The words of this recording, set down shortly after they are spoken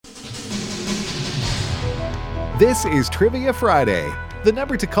This is Trivia Friday. The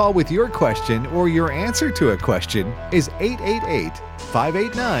number to call with your question or your answer to a question is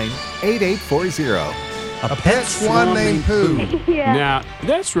 888-589-8840. A pet swan named Pooh. Yeah. Now,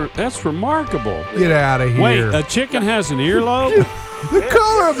 that's remarkable. Get out of Wait, here. a chicken has an earlobe? The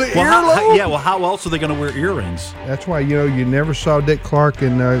color of the earlobe. How else are they going to wear earrings? That's why, you never saw Dick Clark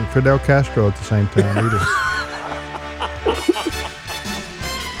and Fidel Castro at the same time either.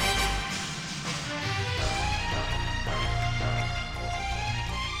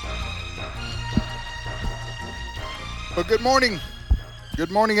 Well, good morning.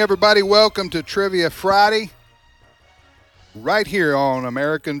 Good morning, everybody. Welcome to Trivia Friday, right here on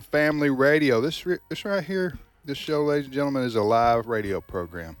American Family Radio. This right here, this show, ladies and gentlemen, is a live radio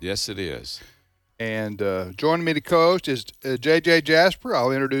program. Yes, it is. And joining me to co-host is J.J. Jasper.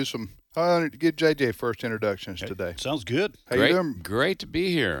 I'll introduce him. I'll give J.J. first introductions today. Sounds good. How you doing? Great to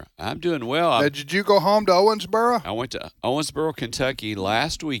be here. I'm doing well. Now, did you go home to Owensboro? I went to Owensboro, Kentucky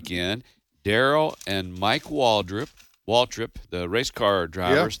last weekend. Daryl and Mike Waltrip, the race car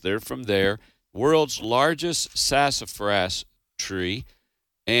drivers, they're from there. World's largest sassafras tree,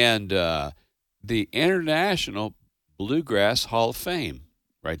 and the International Bluegrass Hall of Fame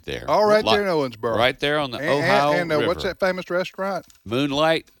right there. All right, there in Owensboro. Right there on the Ohio and River. what's that famous restaurant?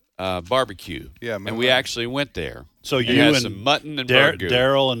 Moonlight Barbecue. Yeah, and we actually went there. So and you had and some mutton and burgoo.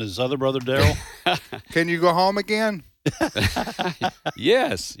 Daryl and his other brother Daryl? Can you go home again?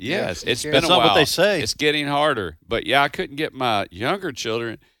 Yes. It's been That's a not while. what they say. It's getting harder. But, yeah, I couldn't get my younger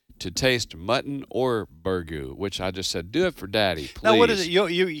children to taste mutton or burgoo, which I just said, do it for Daddy, please. Now, what is it?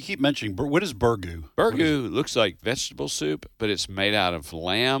 You keep mentioning, what is burgoo? Burgoo looks like vegetable soup, but it's made out of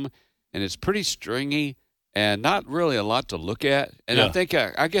lamb, and it's pretty stringy and not really a lot to look at. And Yeah. I think,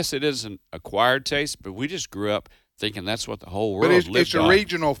 I guess it is an acquired taste, but we just grew up thinking that's what the whole world But lived it's a on.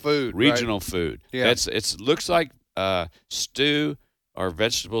 regional food, Regional food. Yeah. It looks like stew or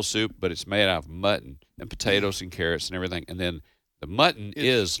vegetable soup, but it's made out of mutton and potatoes and carrots and everything. And then the mutton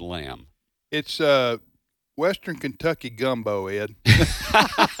is lamb. It's Western Kentucky gumbo, Ed.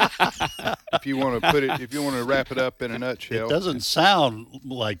 if you want to wrap it up in a nutshell. It doesn't sound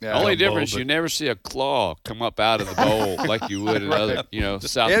like Yeah. Only gumbo, difference, but- you never see a claw come up out of the bowl like you would in other,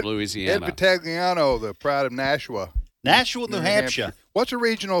 South Ed Louisiana. Battagliano, the pride of Nashua. Nashua, New Hampshire. What's a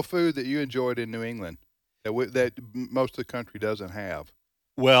regional food that you enjoyed in New England that most of the country doesn't have?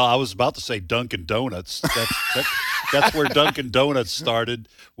 Well, I was about to say Dunkin' Donuts. That's where Dunkin' Donuts started.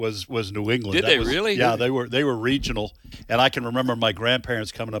 Was New England? Did they really? Yeah, they were regional, and I can remember my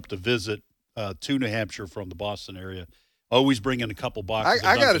grandparents coming up to visit to New Hampshire from the Boston area, always bringing a couple boxes.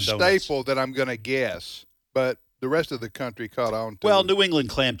 I of got a Dunkin' Donuts. staple that I'm going to guess, but the rest of the country caught on to. Well, New England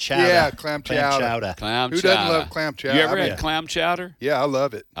clam chowder. Yeah, clam chowder. Clam Who chowder. doesn't love clam chowder? You ever I mean, had clam chowder? Yeah, I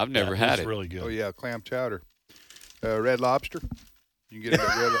love it. I've never had It's it. really good. Oh yeah, clam chowder. Red Lobster. You can get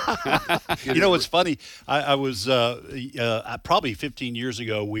it at Red. You know, it's funny. I was probably 15 years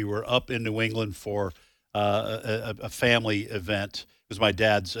ago. We were up in New England for a family event. It was my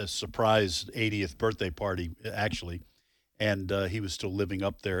dad's surprise 80th birthday party, actually, and he was still living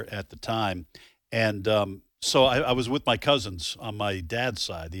up there at the time. And so I was with my cousins on my dad's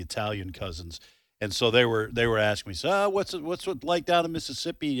side, the Italian cousins, and so they were asking me, "So, what's it like down in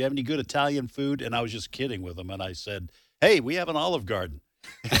Mississippi? You have any good Italian food?" And I was just kidding with them, and I said, "Hey, we have an Olive Garden."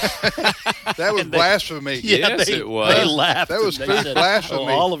 That was blasphemy. Yeah, Yes, it was. They laughed. That was and food they said, blasphemy. "Oh,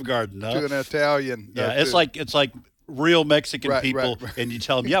 Olive Garden, huh?" To an Italian. Yeah, it's like real Mexican Right, people, right. and you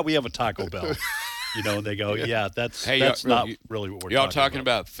tell them, "Yeah, we have a Taco Bell," and they go, "Yeah, that's Hey, not y'all- really what we're Y'all talking talking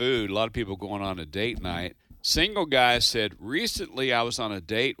about food. A lot of people going on a date night. Single guy said, recently I was on a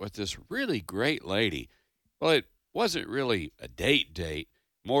date with this really great lady. Well, it wasn't really a date.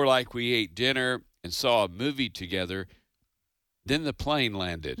 More like we ate dinner and saw a movie together. Then the plane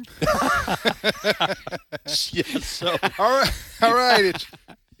landed. Yes, so All right.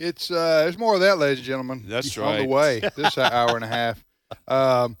 It's there's more of that, ladies and gentlemen. That's On the right. way. This hour and a half.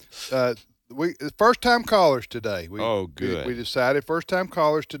 We first time callers today. Oh, good. We decided first time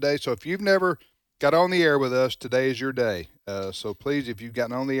callers today. So if you've never got on the air with us, today is your day. So please, if you've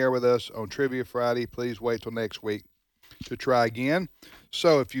gotten on the air with us on Trivia Friday, please wait till next week to try again.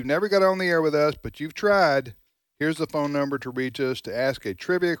 So if you've never got on the air with us, but you've tried, here's the phone number to reach us to ask a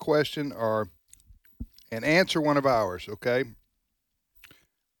trivia question and answer one of ours, okay?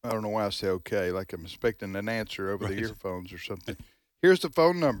 I don't know why I say okay, like I'm expecting an answer over the earphones or something. Here's the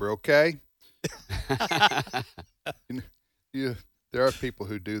phone number, okay? There are people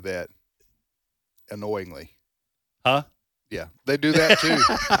who do that annoyingly. huh? Yeah, they do that too.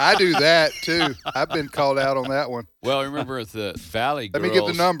 I do that too. I've been called out on that one. Well, remember at the Valley Girls. Let me give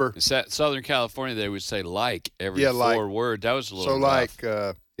the number. Southern California, they would say like every Yeah, four like. word. That was a little So, rough.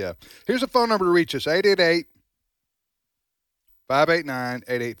 yeah. Here's a phone number to reach us,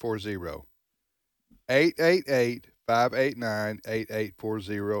 888-589-8840.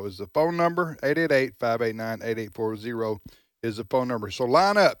 888-589-8840 is the phone number. 888-589-8840 is the phone number. So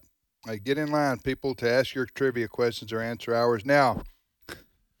line up. Get in line, people, to ask your trivia questions or answer ours. Now,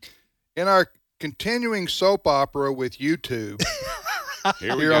 in our continuing soap opera with YouTube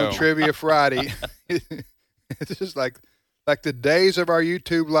here on Trivia Friday, it's just like the days of our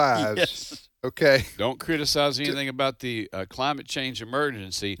YouTube lives. Yes. Okay. Don't criticize anything about the climate change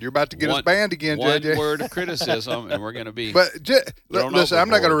emergency. You're about to get us banned again, one JJ. word of criticism, and we're going to be But thrown listen, I'm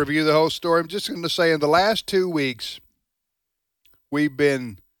not going to overboard. review the whole story. I'm just going to say in the last 2 weeks, we've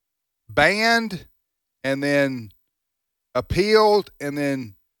been banned and then appealed and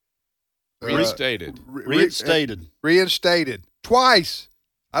then reinstated. Reinstated twice.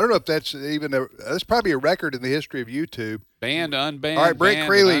 I don't know if that's that's probably a record in the history of YouTube. Banned, unbanned. All right, Brent banned,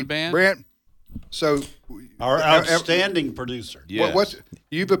 Creeley. unbanned. Brent, so Our outstanding producer. Yes.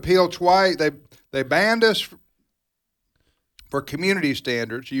 You've appealed twice. They banned us for community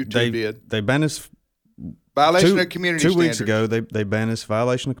standards. YouTube did They banned us violation of community two standards. weeks ago. They banned us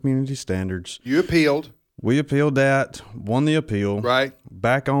violation of community standards. You appealed, We appealed that, won the appeal. right?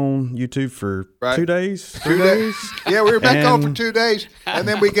 Back on YouTube for Right. 2 days. 2 days. Yeah, we were back on for And- 2 days, and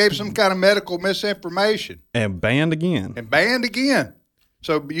then we gave some kind of medical misinformation And banned again. and banned again.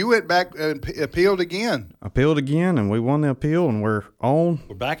 So you went back and appealed again. Appealed again, and we won the appeal, and we're on.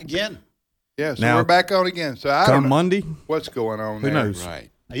 We're back again. Yeah, so Now, we're back on again. So I don't Come know Monday, what's going on who there. knows? Right.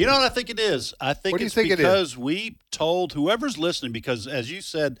 You know what I think it is? I think What do you it's think it is? because we told whoever's listening, because as you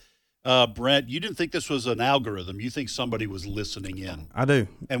said, Brent, you didn't think this was an algorithm. You think somebody was listening in. I do.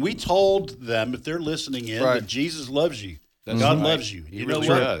 And we told them, if they're listening in, Right. that Jesus loves you. That's God right. loves you. He You know really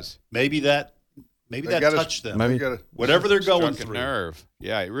what? does. Maybe that They touched them. Maybe. They gotta- Whatever they're going Struck a through. nerve.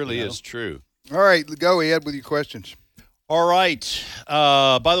 Yeah, it really You know? is true. All right, go Ed with your questions. All right.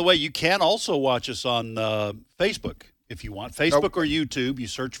 By the way, you can also watch us on Facebook if you want. Facebook or YouTube. You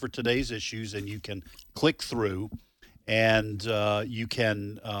search for Today's Issues, and you can click through, and you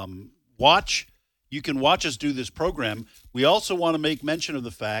can watch. You can watch us do this program. We also want to make mention of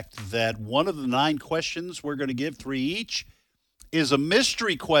the fact that one of the 9 questions we're going to give, 3 each, is a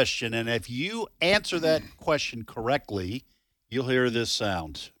mystery question, and if you answer that question correctly, you'll hear this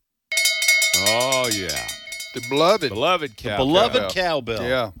sound. Oh, yeah. The beloved. Beloved cow. Beloved cowbell.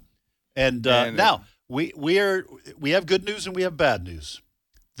 Yeah. And And, now we have good news and we have bad news.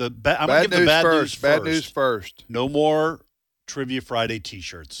 I'm going to Bad give the news bad first. news first. Bad news first. No more Trivia Friday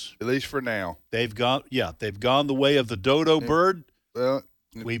T-shirts. At least for now. They've gone the way of the dodo bird. Well,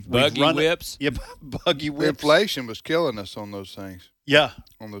 We've Buggy run whips. Yeah, buggy the whips. inflation was killing us on those things, Yeah,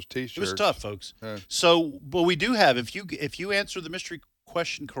 on those T-shirts. it was tough, folks. Yeah. So, but we do have if you answer the mystery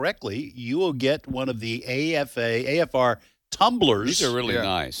question correctly, you will get one of the AFR tumblers. These are really Yeah.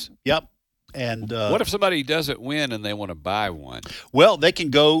 nice. Yep. And What if somebody doesn't win and they want to buy one? Well, they can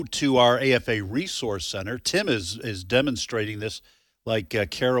go to our AFA Resource Center. Tim is demonstrating this, like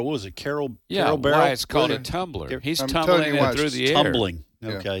Carol. What was it? Carol. Yeah, Carol Barrel? why it's called a What is it? tumbler. He's I'm tumbling telling you why it through it's the air. Tumbling. Yeah.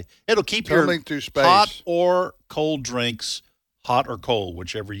 Okay, it'll keep Tumbling your through space. hot or cold drinks hot or cold,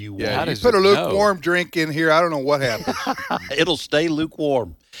 whichever you want. Yeah, How you does put a it know? lukewarm drink in here, I don't know what happens. It'll stay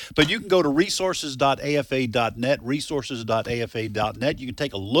lukewarm. But you can go to resources.afa.net, resources.afa.net. You can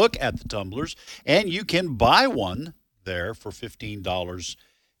take a look at the tumblers, and you can buy one there for $15.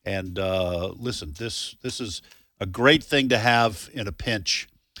 And listen, this is a great thing to have in a pinch.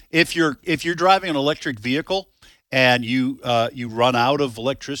 If you're driving an electric vehicle and you run out of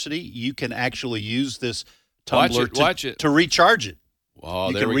electricity, you can actually use this tumbler Watch it. to recharge it. Oh,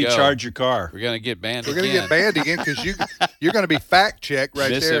 you there can we recharge go. your car. We're going to get banned We're again. going to get banned again because you're going to be fact checked right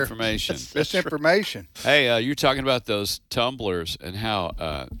there. Misinformation. Misinformation. Hey, you're talking about those tumblers and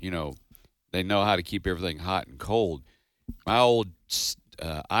how they know how to keep everything hot and cold. My old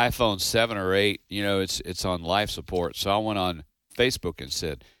iPhone 7 or 8, it's on life support. So I went on Facebook and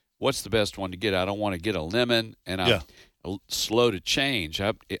said, "What's the best one to get? I don't want to get a lemon, and I'm slow to change."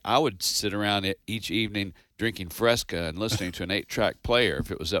 I would sit around each evening drinking Fresca and listening to an 8-track player if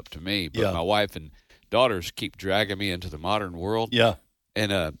it was up to me. But my wife and daughters keep dragging me into the modern world. Yeah.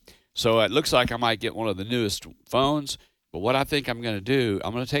 And so it looks like I might get one of the newest phones. But what I think I'm going to do,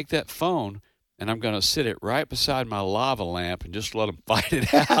 I'm going to take that phone and I'm going to sit it right beside my lava lamp and just let them fight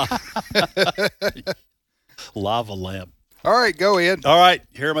it out. Lava lamp. All right, go Ed. All right,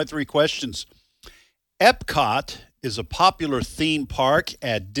 here are my 3 questions. Epcot is a popular theme park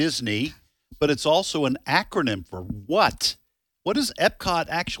at Disney, but it's also an acronym for what? What does Epcot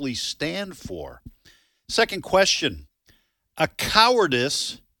actually stand for? Second question. A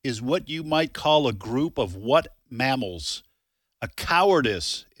cowardice is what you might call a group of what mammals? A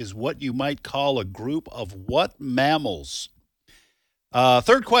cowardice is what you might call a group of what mammals?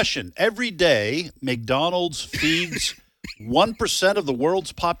 Third question. Every day, McDonald's feeds 1% of the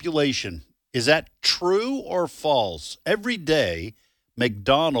world's population. Is that true or false? Every day,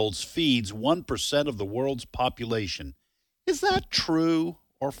 McDonald's feeds 1% of the world's population. Is that true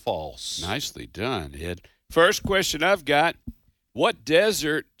or false? Nicely done, Ed. First question I've got, what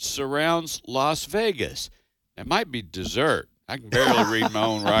desert surrounds Las Vegas? It might be dessert. I can barely read my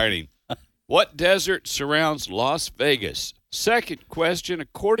own writing. What desert surrounds Las Vegas? Second question,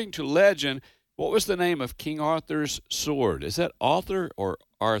 according to legend, what was the name of King Arthur's sword? Is that Arthur or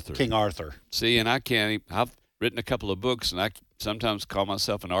Arthur? King Arthur. See, and I've written a couple of books, and I sometimes call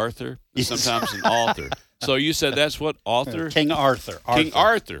myself an Arthur, and sometimes an author. So you said that's what author? King Arthur. King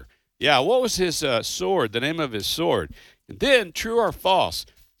Arthur. Yeah, what was his sword, the name of his sword? And then, true or false,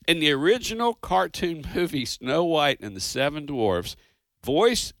 in the original cartoon movie Snow White and the Seven Dwarfs,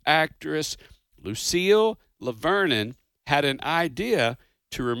 voice actress Lucille Lavernon had an idea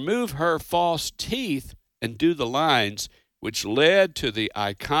to remove her false teeth and do the lines, which led to the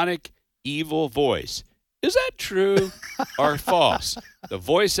iconic evil voice. Is that true or false? The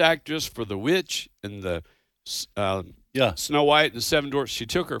voice actress for the witch in the Snow White and the Seven Dwarfs, she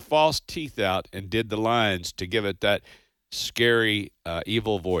took her false teeth out and did the lines to give it that scary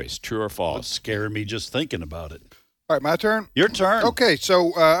evil voice. True or false? That's scaring me just thinking about it. All right, my turn? Your turn. Okay,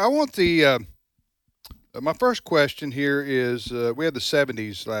 so I want my first question here is, we had the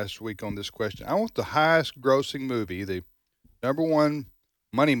 70s last week on this question. I want the highest grossing movie, the number one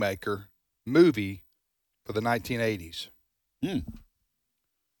moneymaker movie for the 1980s.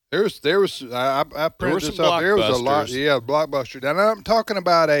 There was I printed this up. There was a lot, blockbuster. And I'm talking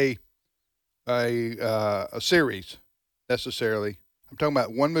about a series necessarily. I'm talking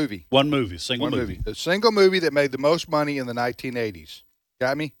about one movie. Single movie. A single movie that made the most money in the 1980s.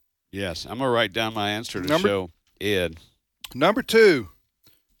 Got me? Yes, I'm going to write down my answer to show Ed. Number 2,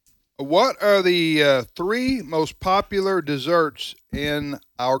 what are the 3 most popular desserts in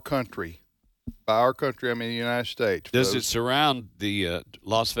our country? By our country, I mean the United States. Does it surround the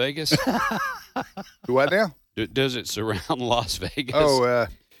Las Vegas? Do what now? Does it surround Las Vegas? Oh,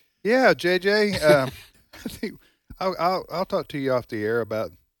 yeah, JJ. I think I'll talk to you off the air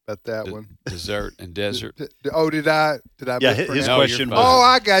about that one. Dessert and desert. Did I? Yeah, his question was. Oh,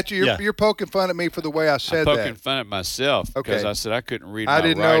 I got you. You're poking fun at me for the way I said that. I'm poking fun at myself because I said I couldn't read my I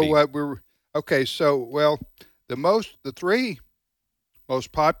didn't writing. know what we were. Okay, so the 3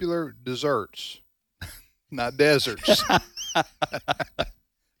 most popular desserts, not deserts.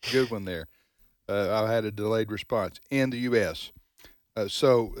 Good one there. I had a delayed response in the U.S.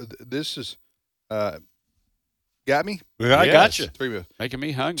 This is. Got me? I got you. 3 minutes. Making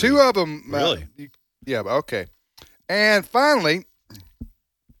me hungry. 2 of them. Really? Okay. And finally,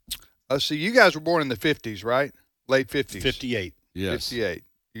 let's see. You guys were born in the 50s, right? Late 50s. 58. Yes. 58.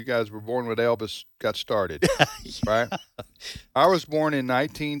 You guys were born when Elvis got started, right? I was born in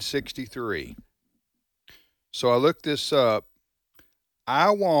 1963. So I looked this up. I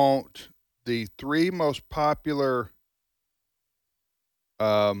want the 3 most popular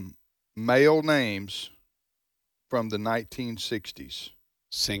male names from the 1960s.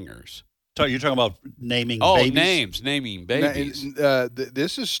 Singers. You're talking about naming babies? babies? Naming babies.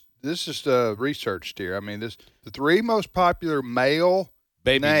 This is researched here. I mean, the 3 most popular male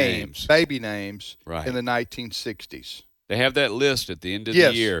baby names right. in the 1960s. They have that list at the end of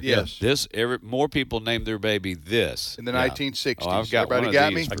the year. Yes. More people name their baby this in the 1960s. Oh, I've got Everybody one of got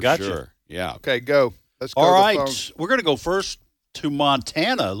these me? for I got sure. you. Yeah. Okay, go. Let's go. All to the right, phones. we're going to go first to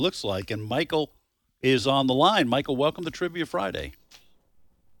Montana. It looks like, and Michael is on the line. Michael, welcome to Trivia Friday.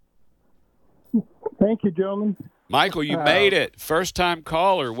 Thank you, gentlemen. Michael, you made it. First-time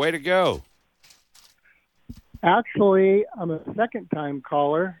caller. Way to go. Actually, I'm a second-time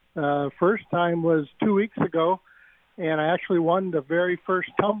caller. First time was 2 weeks ago, and I actually won the very first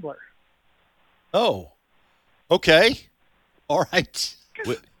tumbler. Oh, okay. All right.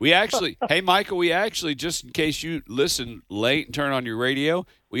 We actually, hey, Michael, just in case you listen late and turn on your radio,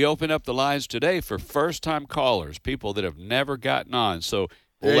 we open up the lines today for first-time callers, people that have never gotten on. So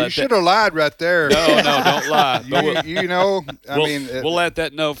you should have lied right there. No, don't lie. We'll let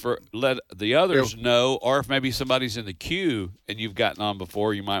the others know, or if maybe somebody's in the queue and you've gotten on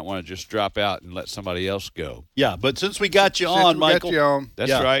before, you might want to just drop out and let somebody else go. Yeah, but since we got you on, Michael. Got you on.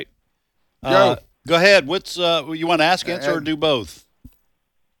 That's right. Joe. Go ahead. What's you want to ask, answer, or do both?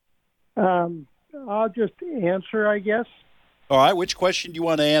 I'll just answer, I guess. All right. Which question do you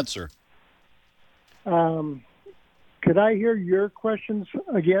want to answer? Could I hear your questions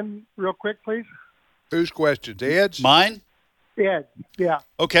again real quick, please? Whose questions? Ed's? Mine? Ed, yeah.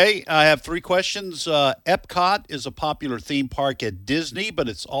 Okay, I have 3 questions. Epcot is a popular theme park at Disney, but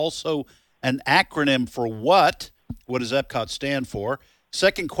it's also an acronym for what? What does Epcot stand for?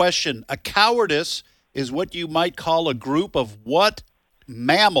 Second question, a cowardice is what you might call a group of what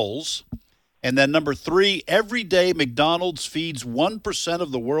mammals? And then number 3, every day McDonald's feeds 1%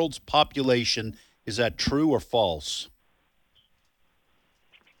 of the world's population. Is that true or false?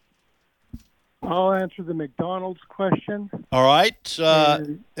 I'll answer the McDonald's question. All right.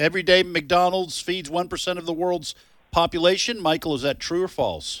 Every day McDonald's feeds 1% of the world's population. Michael, is that true or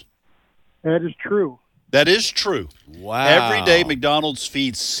false? That is true. That is true. Wow. Every day McDonald's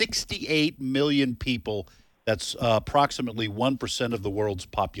feeds 68 million people. That's approximately 1% of the world's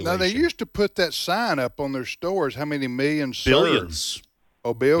population. Now, they used to put that sign up on their stores, how many millions served. billions.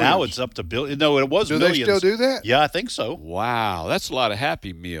 Oh, billions. Now it's up to billion. No, it was Do millions. they still do that? Yeah, I think so. Wow, that's a lot of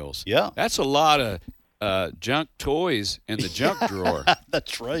Happy Meals. Yeah. That's a lot of junk toys in the junk drawer.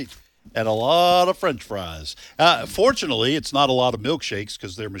 That's right. And a lot of French fries. Fortunately, it's not a lot of milkshakes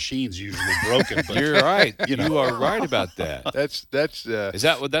because their machine's usually broken. But You're right. You are right about that. That's Is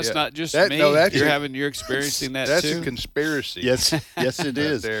that what? That's yeah. not just That- me. no, that's You're experiencing that that's too. a conspiracy. yes, yes, it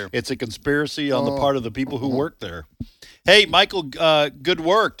is. there. It's a conspiracy on the part of the people who work there. Hey, Michael, good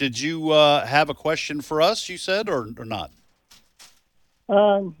work. Did you have a question for us, you said, or not?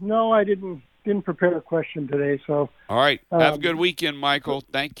 No, I didn't prepare a question today, so All right. Have a good weekend, Michael.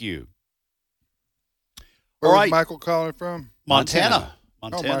 Thank you. Where All was right. Michael calling from? Montana. Oh, I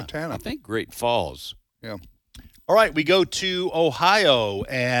Montana. think Great Falls. Yeah. All right, we go to Ohio,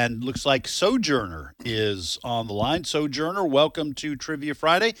 and looks like Sojourner is on the line. Sojourner, welcome to Trivia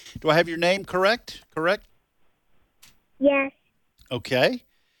Friday. Do I have your name correct? Correct? Yes, Okay.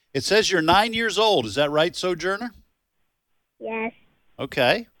 It says you're 9 years old. Is that right, Sojourner? yes.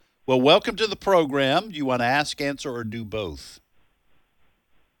 Okay. Well, welcome to the program. Do you want to ask, answer, or do both?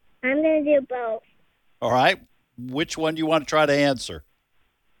 I'm going to do both. All right. Which one do you want to try to answer?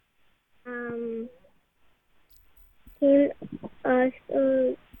 King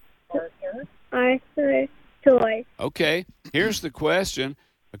Arthur Toys. Okay. Here's the question.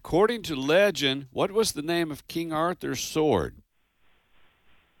 According to legend, what was the name of King Arthur's sword?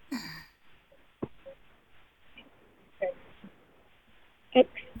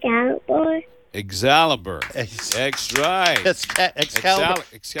 Excalibur. Excalibur. That's right. Excalibur.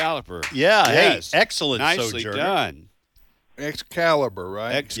 Excalibur. Yeah. Yes. Hey, excellent, Nicely Sojourner. done. Excalibur,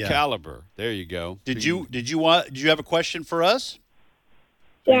 right? Excalibur. There you go. Did you have a question for us?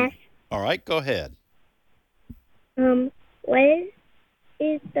 Yes. All right, go ahead. What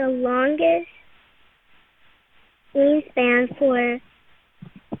is the longest wingspan for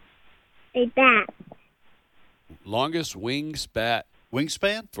a bat? Longest wingspan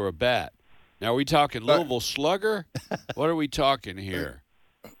Wingspan? for a bat. Now, are we talking Louisville Slugger? What are we talking here?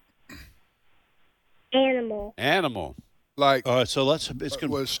 Animal. Animal. Like, All right, so it's going to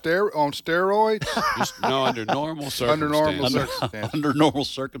was on steroids? Just no, under normal Under normal circumstances. circumstances. under normal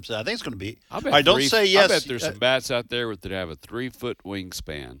circumstances. I think it's going to be. I All bet right, don't say yes. I bet there's some bats out there that have a 3-foot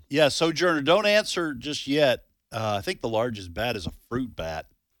wingspan. Yeah, Sojourner, don't answer just yet. I think the largest bat is a fruit bat,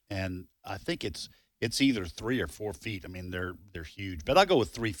 and I think it's either 3 or 4 feet. I mean, they're huge, but I'll go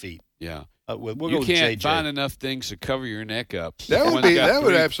with 3 feet. Yeah. We'll go You with can't JJ. find enough things to cover your neck up. That would One's be- got that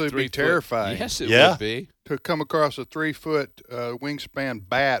would three- absolutely be 3 foot. terrifying. Yes, it Yeah. would be. To come across a 3-foot wingspan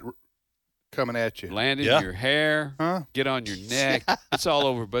bat coming at you. Land in Yeah. your hair, Huh? get on your neck. It's all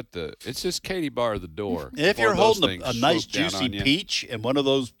over, but it's just Katie bar the door. And if Before you're those holding things a nice swoop down juicy on you. peach and one of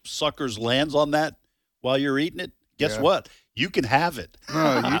those suckers lands on that while you're eating it, guess Yeah. what? You can have it.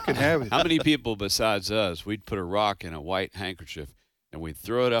 No, you can have it. How many people besides us, we'd put a rock in a white handkerchief and we'd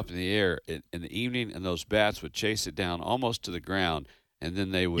throw it up in the air in the evening, and those bats would chase it down almost to the ground, and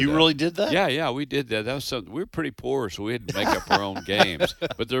then they would. You really did that? Yeah, we did that. That was something. We were pretty poor, so we had to make up our own games.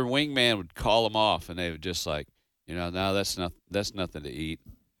 But their wingman would call them off, and they would just like, no, that's nothing to eat.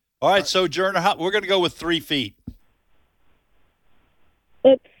 All right, Sojourner, we're going to go with 3 feet.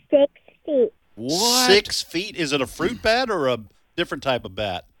 It's 6 feet. What? 6 feet? Is it a fruit bat or a different type of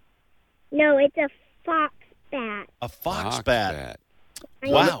bat? No, it's a fox bat. A fox bat. bat.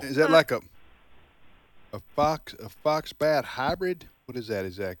 Wow. Is that like a fox bat hybrid? What is that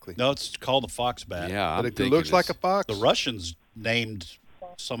exactly? No, it's called a fox bat. Yeah, But I'm it thinking looks like a it's- fox. The Russians named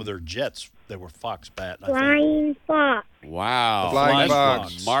some of their jets that were fox bat. I think. Flying fox. Wow. The Flying That's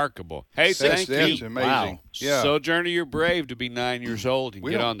Fox. remarkable. Hey, thank That's you. amazing. Wow. Yeah. Sojourner, you're brave to be 9 years old and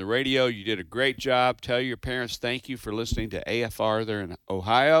We get don't- on the radio. You did a great job. Tell your parents thank you for listening to AFR there in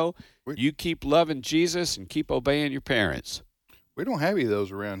Ohio. You keep loving Jesus and keep obeying your parents. We don't have any of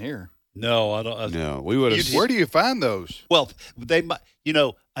those around here. No, I don't. No, we would have. Where do you find those? Well, they might.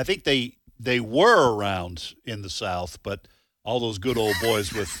 I think they were around in the South, but all those good old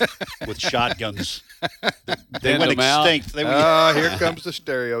boys with shotguns, they went them out. extinct. They Here comes the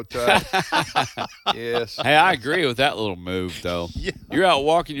stereotype. Yes. Hey, I agree with that little move, though. Yeah. You're out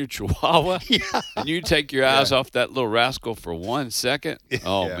walking your Chihuahua, Yeah. and you take your eyes off that little rascal for 1 second.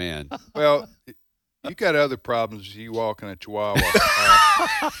 Oh, Yeah. man. Well, you got other problems. You walking a Chihuahua.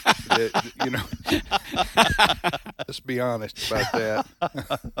 Let's be honest about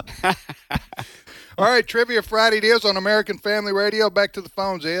that. All right, Trivia Friday it is on American Family Radio. Back to the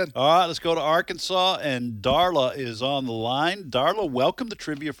phones, Ed. All right, let's go to Arkansas, and Darla is on the line. Darla, welcome to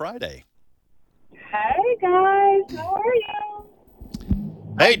Trivia Friday. Hey guys, how are you?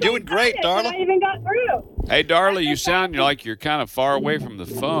 Hey, doing great, I Darla. even got through. Hey, Darla, you sound like you're kind of far away from the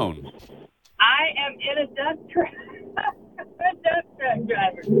phone. I am in a dump truck. a dump truck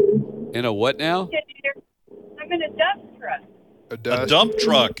driver. In a what now? I'm in a dump truck. A dump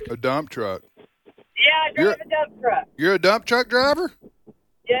truck. A dump truck. Yeah, I drive a dump truck. You're a dump truck driver?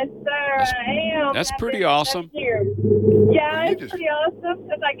 Yes, sir, I am. That's I've pretty been awesome. 7 years. Yeah, You it's just- pretty awesome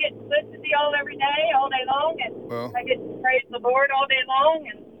because I get to listen to y'all every day, all day long, and Well. I get to praise the Lord all day long,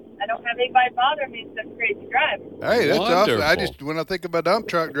 and I don't have anybody bother me except crazy driving. Hey, that's awesome. I Wonderful. just when I think of a dump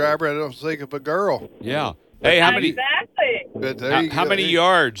truck driver, I don't think of a girl. Yeah. Hey, how many Exactly. But there you how go. many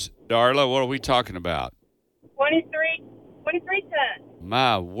yards, Darla? What are we talking about? 23 tons.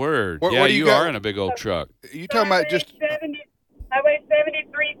 My word. What Yeah, do you you got? are in a big old truck. You talking about just? I weigh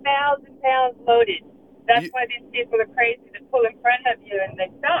 73,000 pounds loaded. That's why these people are crazy to pull in front of you and they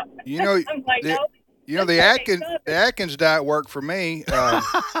stop. You know, I'm like, no. the Atkins diet worked for me.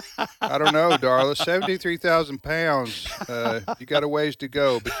 I don't know, Darla. 73,000 pounds. You got a ways to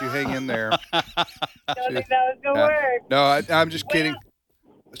go, but you hang in there. Don't think that was gonna work. No, I'm just kidding.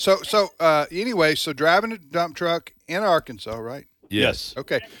 So anyway, so driving a dump truck in Arkansas, right? Yes.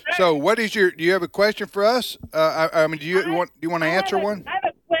 Okay. So what is do you have a question for us? I mean, do you want to answer one? I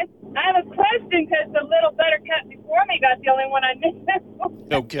have a question because the little buttercup before me got the only one I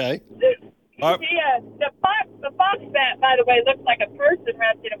missed. Okay. The fox bat, by the way, looks like a person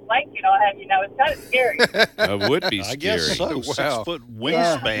wrapped in a blanket. I'll have you know, it's kind of scary. It would be I scary. guess so. Wow. 6 foot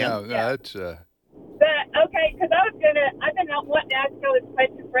wingspan. No, that's But okay, because I've been wanting to ask you this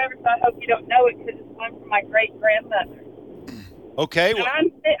question forever, so I hope you don't know it because it's one from my great grandmother. Okay. And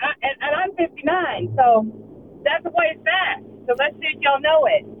I'm 59, so that's a ways back. So let's see if y'all know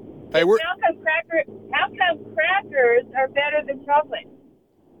it. Hey, How come crackers are better than chocolate?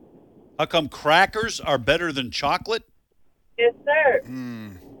 How come crackers are better than chocolate? Yes, sir.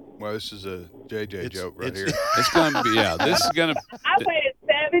 well, this is a JJ joke right here. It's going to be, this is going to, I waited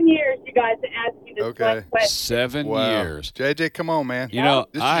 7 years, you guys, to ask you this one question. 7 Wow. years. JJ, come on, man. You know,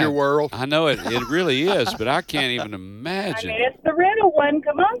 this is your world. I know it really is, but I can't even I imagine. mean, it's the riddle one.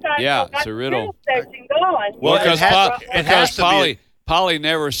 Come on, guys. Yeah, We've got it's a the riddle. section going. Well, it has to be Polly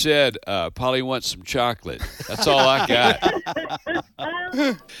never said, Polly wants some chocolate. That's all I got.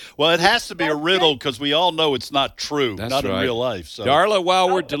 Well, it has to be a riddle because we all know it's not true, That's not in right. real life. So. Darla, while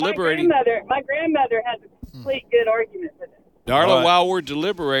we're Oh, deliberating, my grandmother has a complete good argument for this. Darla, All right. while we're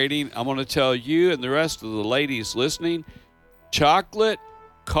deliberating, I'm going to tell you and the rest of the ladies listening, chocolate,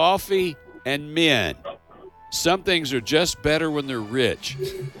 coffee, and men. Some things are just better when they're rich.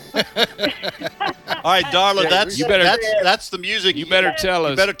 All right, Darla, Yeah, that's the music. You better tell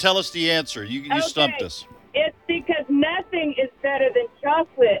us. You better tell us the answer. You stumped us. It's because nothing is better than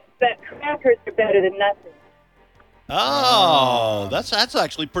chocolate, but crackers are better than nothing. Oh, that's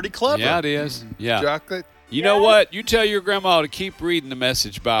actually pretty clever. Yeah, it is. Yeah. Chocolate. You know what? You tell your grandma to keep reading the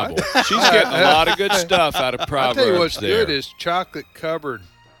Message Bible. She's getting a lot of good stuff out of Proverbs. I'll tell you what's there. good is chocolate-covered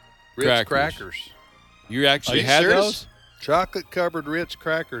Ritz crackers. You actually Are you had serious? those? Chocolate-covered Ritz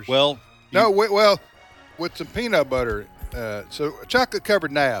crackers. Well, with some peanut butter. So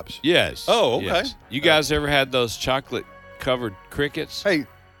chocolate-covered nabs. Yes. Oh, okay. Yes. You guys ever had those chocolate-covered crickets? Hey,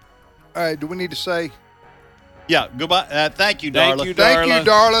 all right, do we need to say? Yeah, goodbye. Thank you, Darla. Thank you, Thank you,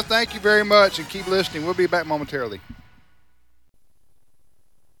 Darla. Thank you very much, and keep listening. We'll be back momentarily.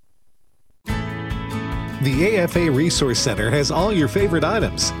 The AFA Resource Center has all your favorite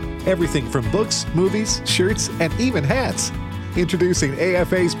items. Everything from books, movies, shirts, and even hats. Introducing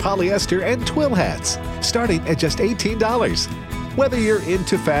AFA's polyester and twill hats, starting at just $18. Whether you're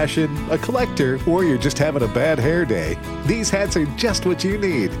into fashion, a collector, or you're just having a bad hair day, these hats are just what you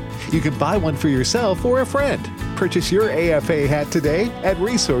need. You can buy one for yourself or a friend. Purchase your AFA hat today at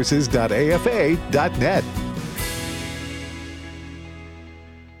resources.afa.net.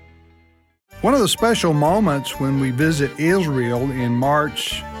 One of the special moments when we visit Israel in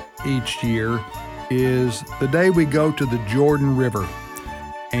March each year is the day we go to the Jordan River.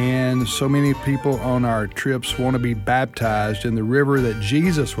 And so many people on our trips want to be baptized in the river that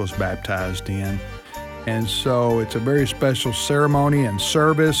Jesus was baptized in. And so it's a very special ceremony and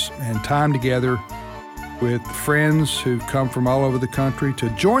service and time together with friends who've come from all over the country to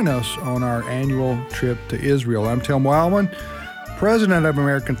join us on our annual trip to Israel. I'm Tim Wildman, president of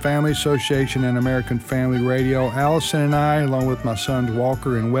American Family Association and American Family Radio. Allison and I, along with my sons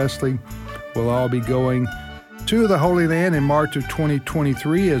Walker and Wesley, will all be going to the Holy Land in March of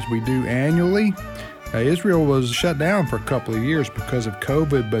 2023, as we do annually. Israel was shut down for a couple of years because of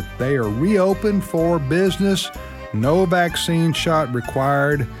COVID, but they are reopened for business. No vaccine shot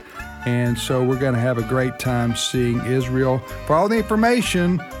required. And so we're going to have a great time seeing Israel. For all the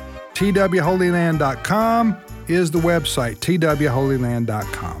information, twholyland.com is the website,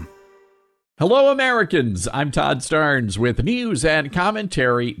 twholyland.com. Hello, Americans. I'm Todd Starnes with news and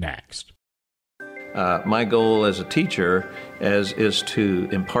commentary next. My goal as a teacher is to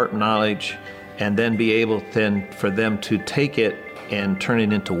impart knowledge and then be able then for them to take it and turn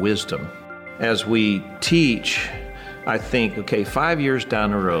it into wisdom. As we teach, I think, okay, 5 years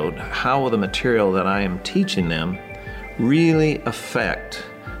down the road, how will the material that I am teaching them really affect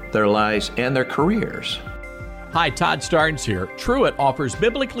their lives and their careers? Hi, Todd Starnes here. Truett offers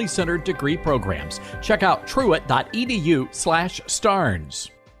biblically centered degree programs. Check out truett.edu/Starnes.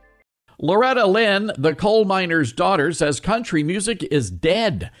 Loretta Lynn, the coal miner's daughter, says country music is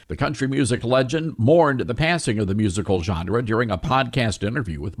dead. The country music legend mourned the passing of the musical genre during a podcast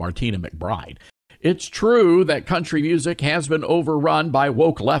interview with Martina McBride. It's true that country music has been overrun by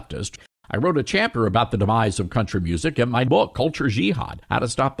woke leftists. I wrote a chapter about the demise of country music in my book, Culture Jihad, How to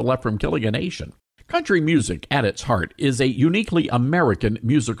Stop the Left from Killing a Nation. Country music, at its heart, is a uniquely American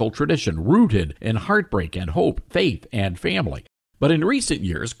musical tradition rooted in heartbreak and hope, faith, and family. But in recent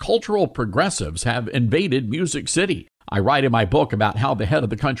years, cultural progressives have invaded Music City. I write in my book about how the head of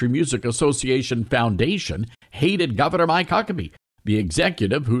the Country Music Association Foundation hated Governor Mike Huckabee. The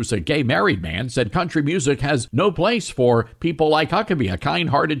executive, who's a gay married man, said country music has no place for people like Huckabee, a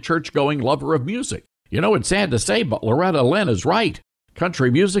kind-hearted church-going lover of music. You know, it's sad to say, but Loretta Lynn is right.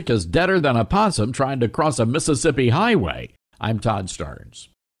 Country music is deader than a possum trying to cross a Mississippi highway. I'm Todd Starnes.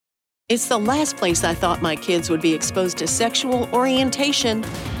 It's the last place I thought my kids would be exposed to sexual orientation.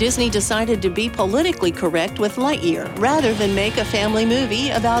 Disney decided to be politically correct with Lightyear rather than make a family movie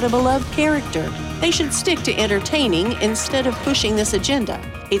about a beloved character. They should stick to entertaining instead of pushing this agenda.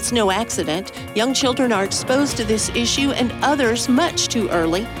 It's no accident. Young children are exposed to this issue and others much too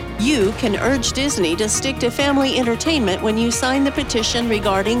early. You can urge Disney to stick to family entertainment when you sign the petition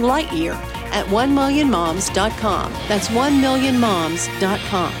regarding Lightyear at 1millionmoms.com. That's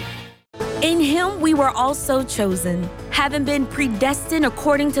 1millionmoms.com. In him we were also chosen, having been predestined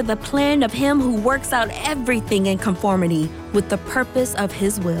according to the plan of him who works out everything in conformity with the purpose of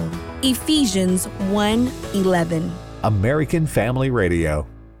his will. Ephesians 1:11. American Family Radio.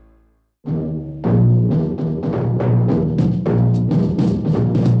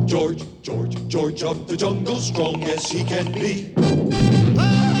 George of the jungle, strong as he can be.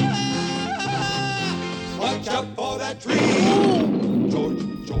 Watch out for that tree.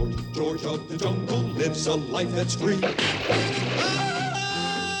 George of the jungle lives a life that's free.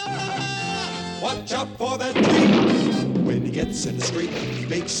 Watch out for that tree. When he gets in the scrape, he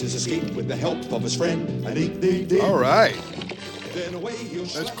makes his escape with the help of his friend. All right. Then away he'll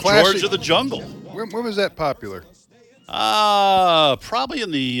That's classic. George of the Jungle. When was that popular? Probably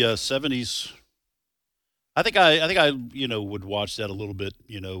in the 70s. I think I would watch that a little bit,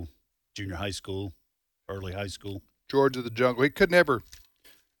 junior high school, early high school. George of the Jungle. He could never.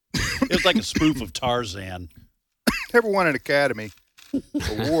 It was like a spoof of Tarzan. Never won an Academy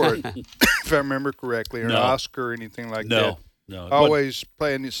Award, if I remember correctly, or an Oscar or anything like that. No. Always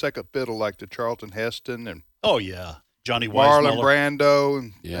playing the second fiddle like the Charlton Heston and. Oh yeah, Johnny Marlon Weissmuller.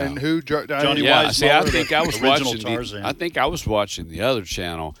 Brando and who? Johnny Yeah, Weissmuller. see, I think I was original watching. Tarzan. I think I was watching the other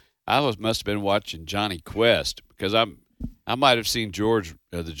channel. Must have been watching Johnny Quest because I might have seen George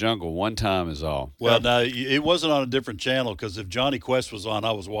of the Jungle one time is all. Well, no, it wasn't on a different channel because if Johnny Quest was on,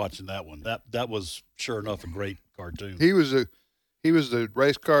 I was watching that one. That was sure enough a great cartoon. He was the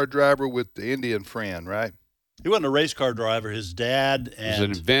race car driver with the Indian friend, right? He wasn't a race car driver. His dad He was an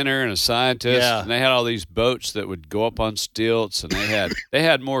and inventor and a scientist, Yeah. and they had all these boats that would go up on stilts, and they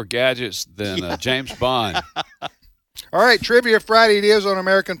had more gadgets than James Bond. All right, Trivia Friday it is on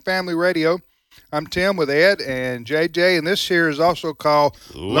American Family Radio. I'm Tim with Ed and JJ, and this here is also called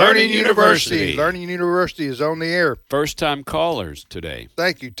Learning University. Learning University is on the air. First-time callers today.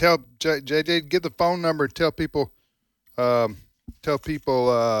 Thank you. Tell JJ, give the phone number and tell people. The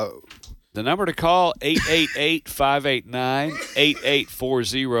number to call,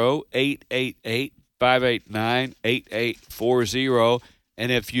 888-589-8840, 888-589-8840. And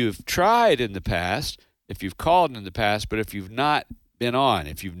if you've tried in the past, if you've called in the past, but if you've not been on,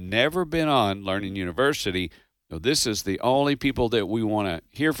 if you've never been on Learning University, this is the only people that we want to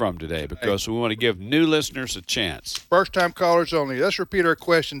hear from today because we want to give new listeners a chance. First-time callers only. Let's repeat our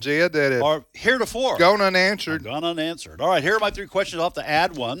questions, Ed. That are heretofore gone unanswered. Gone unanswered. All right, here are my 3 questions. I'll have to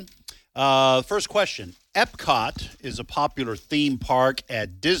add one. First question. Epcot is a popular theme park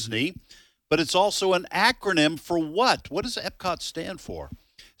at Disney, but it's also an acronym for what? What does Epcot stand for?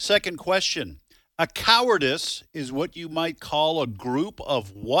 Second question. A cowardice is what you might call a group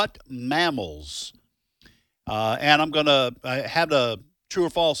of what mammals? And I'm going to have a true or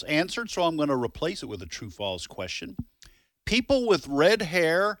false answered, so I'm going to replace it with a true-false question. People with red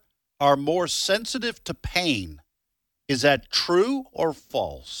hair are more sensitive to pain. Is that true or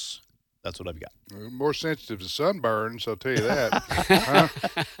false? That's what I've got. More sensitive to sunburns, I'll tell you that. Huh?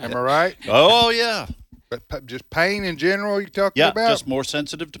 Am I right? Oh, yeah. But just pain in general you're talking Yeah, about? just more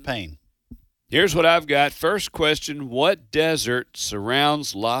sensitive to pain. Here's what I've got. First question, what desert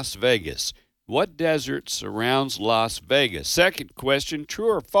surrounds Las Vegas? What desert surrounds Las Vegas? Second question,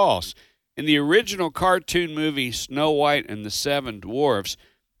 true or false? In the original cartoon movie Snow White and the Seven Dwarfs,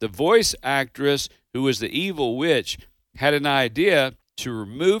 the voice actress who was the evil witch had an idea to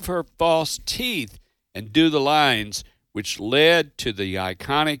remove her false teeth and do the lines, which led to the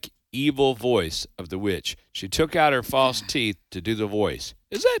iconic evil voice of the witch. She took out her false teeth to do the voice.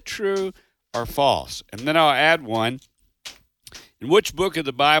 Is that true or false? And then I'll add one. In which book of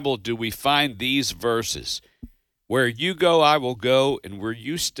the Bible do we find these verses? Where you go, I will go, and where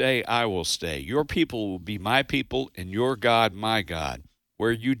you stay, I will stay. Your people will be my people, and your God, my God.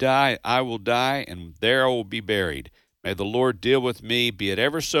 Where you die, I will die, and there I will be buried. May the Lord deal with me, be it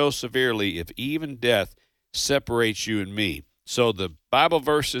ever so severely, if even death separates you and me. So the Bible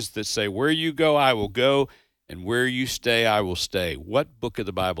verses that say, where you go, I will go, and where you stay, I will stay. What book of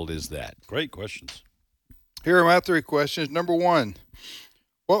the Bible is that? Great questions. Here are my 3 questions. Number 1,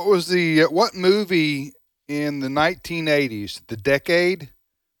 what movie in the 1980s, the decade,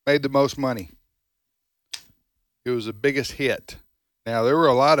 made the most money? It was the biggest hit. Now, there were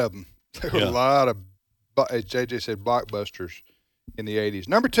a lot of them. There were a lot of, as JJ said, blockbusters in the 80s.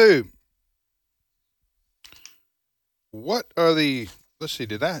 Number 2, what are the, let's see,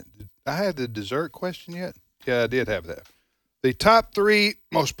 did I have the dessert question yet? Yeah, I did have that. The top 3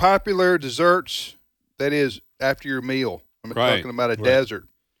 most popular desserts, that is, after your meal. I'm talking about a desert.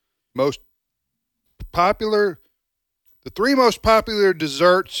 Most popular, the 3 most popular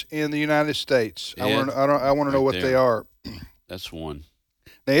desserts in the United States. I want to know what they are. That's one.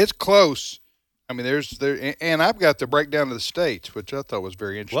 Now, it's close. I mean, and I've got the breakdown of the states, which I thought was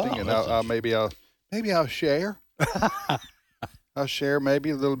very interesting. Wow, and maybe I'll share. I'll share maybe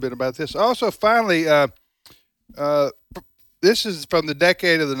a little bit about this. Also, finally, this is from the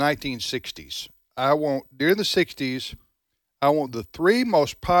decade of the 1960s. During the 60s, I want the 3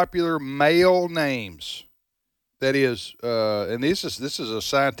 most popular male names. That is, and this is a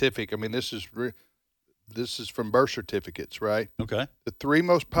scientific. I mean, this is from birth certificates, right? Okay. The 3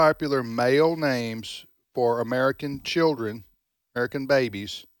 most popular male names for American children, American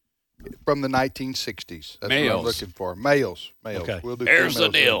babies, from the 1960s. That's Males. what I'm looking for. Males. Okay. We'll do Here's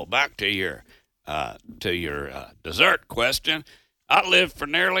the females deal. soon. Back to your dessert question. I lived for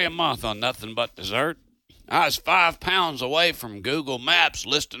nearly a month on nothing but dessert. I was 5 pounds away from Google Maps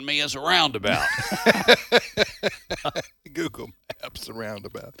listing me as a roundabout. Google Maps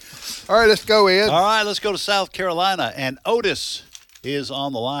roundabout. All right, let's go, Ed. All right, let's go to South Carolina. And Otis is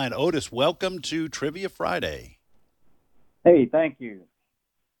on the line. Otis, welcome to Trivia Friday. Hey, thank you.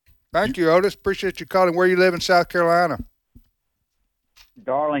 Thank you, Otis. Appreciate you calling. Where you live in South Carolina?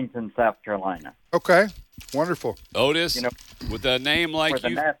 Darlington, South Carolina. Okay, wonderful. Otis, with a name like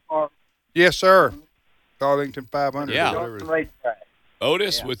Where you. the NASCAR Yes, sir. Darlington 500. Yeah. Whatever it is. racetrack.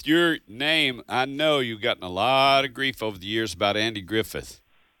 Otis, Yeah. with your name, I know you've gotten a lot of grief over the years about Andy Griffith.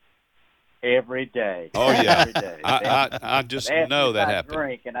 Every day. Oh, yeah. Every day. I just know that happened.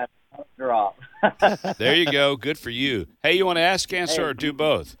 Drink and I don't drop. There you go. Good for you. Hey, you want to ask, answer, or do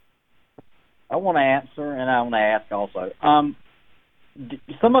both? I want to answer, and I want to ask also.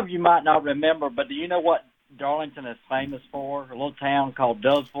 Some of you might not remember, but do you know what Darlington is famous for? A little town called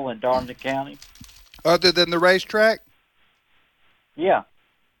Dudesville in Darlington County. Other than the racetrack? Yeah.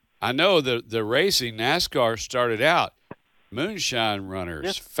 I know the racing, NASCAR started out moonshine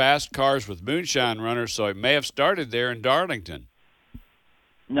runners, fast cars with moonshine runners, so it may have started there in Darlington.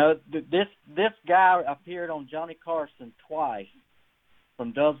 No, this guy appeared on Johnny Carson twice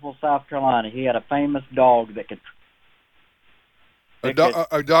from Dudesville, South Carolina. He had a famous dog that could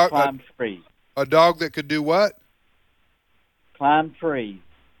climb trees. A dog that could do what? Climb trees.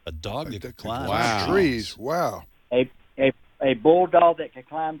 A dog that could climb trees. Wow. A bulldog that could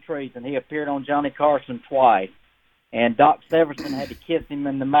climb trees, and he appeared on Johnny Carson twice. And Doc Severson had to kiss him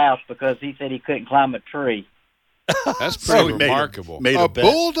in the mouth because he said he couldn't climb a tree. That's pretty remarkable. A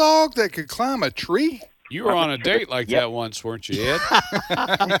bulldog that could climb a tree? You were on a date like that once, weren't you, Ed?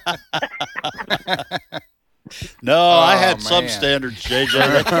 No, I had some standards,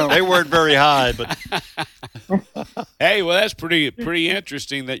 JJ. They weren't very high, but hey, well, that's pretty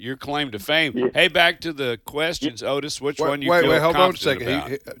interesting that your claim to fame. Yeah. Hey, back to the questions, Otis. Which one you feel hold on a second.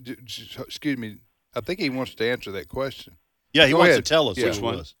 about? Excuse me. I think he wants to answer that question. Yeah, he Go wants ahead. to tell us which Yeah.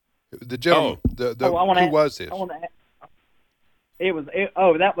 one. The gentleman. Who was this? That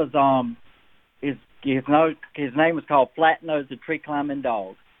was his name was called Flat Nose, the tree climbing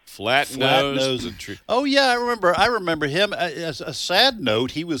dog. Flat nose and tree. Oh yeah, I remember him. As a sad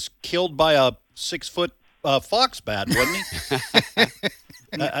note, he was killed by a 6-foot fox bat, wasn't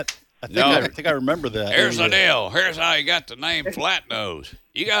he? I think I remember that. Here's the deal. Here's how you got the name Flat Nose.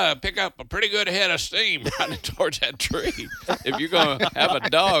 You got to pick up a pretty good head of steam running towards that tree if you're going to have a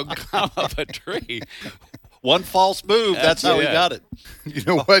dog climb up a tree. One false move, that's how he got it. You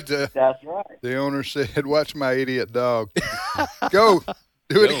know what? That's right. The owner said, "Watch my idiot dog." Go.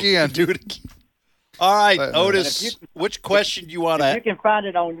 Do it again. Do it again. All right, Otis, which question do you want to ask? You can find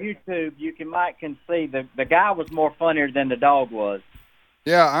it on YouTube. You might see the guy was more funnier than the dog was.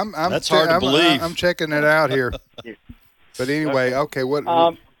 Yeah, I'm That's hard to believe. I'm checking it out here. But anyway, okay,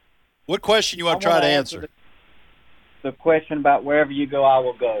 what question you want to try to answer? The question about wherever you go, I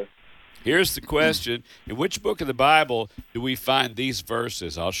will go. Here's the question. In which book of the Bible do we find these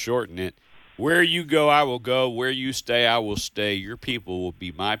verses? I'll shorten it. Where you go, I will go. Where you stay, I will stay. Your people will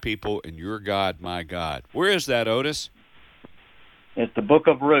be my people, and your God, my God. Where is that, Otis? It's the book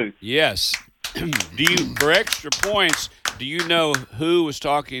of Ruth. Yes. For extra points, do you know who was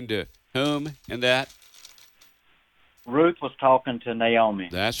talking to whom in that? Ruth was talking to Naomi.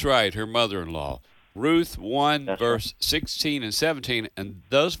 That's right, her mother-in-law. Ruth 1, verse 16 and 17, and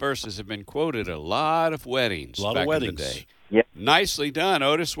those verses have been quoted at a lot of weddings back in the day. Yep. Nicely done,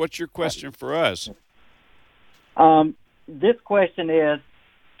 Otis. What's your question for us? This question is,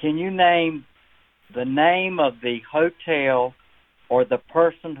 can you name the name of the hotel or the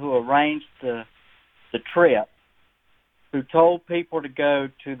person who arranged the trip who told people to go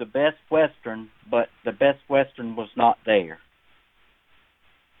to the Best Western, but the Best Western was not there?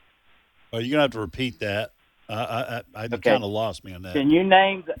 Oh, you're gonna have to repeat that. I kind of lost me on that. Can you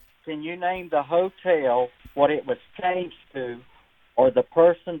name the hotel, what it was changed to, or the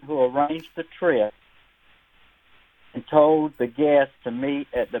person who arranged the trip and told the guests to meet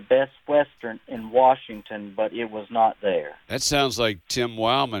at the Best Western in Washington, but it was not there? That sounds like Tim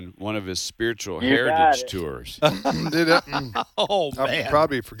Wildman, one of his spiritual heritage tours. Did it? Oh man! I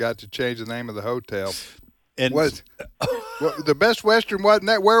probably forgot to change the name of the hotel. And the Best Western wasn't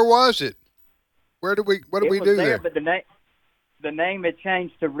that? Where was it? What did we do there? But the name had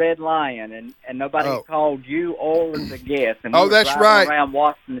changed to Red Lion, and nobody called you or the guest. And we were that's driving right. around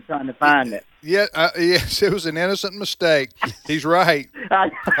Washington trying to find it. Yeah, yes, it was an innocent mistake. He's right.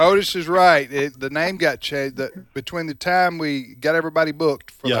 Otis is right. The name got changed between the time we got everybody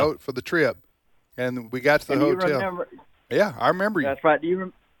booked for the trip, and we got to the hotel. Remember, yeah, I remember you. That's right. Do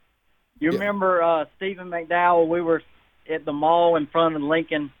you remember Stephen McDowell? We were at the mall in front of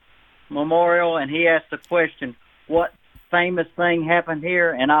Lincoln Memorial, and he asked the question, "What famous thing happened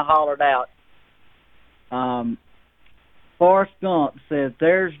here?" And I hollered out, Forrest Gump says,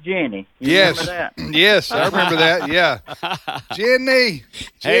 "There's Jenny." Remember that? Yes, I remember that. Yeah, Jenny.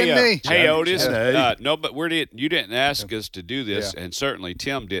 Hey, Otis. No, but you didn't ask us to do this, and certainly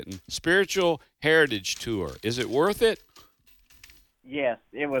Tim didn't. Spiritual Heritage Tour. Is it worth it? Yes,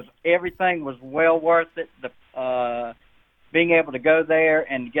 it was. Everything was well worth it. Being able to go there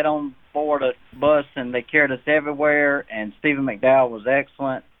and get on board a bus, and they carried us everywhere, and Stephen McDowell was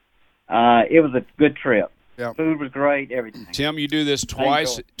excellent. It was a good trip. Yeah. Food was great. Everything. Tim, you do this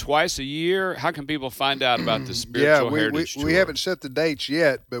twice a year. How can people find out about the Spiritual Heritage Tour? We haven't set the dates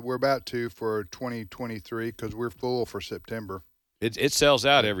yet, but we're about to for 2023 because we're full for September. It sells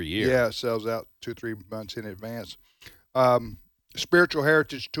out every year. Yeah, it sells out 2-3 months in advance.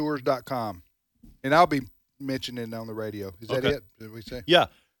 SpiritualHeritageTours.com. And I'll be mentioning it on the radio. Is that it? Did we say? Yeah.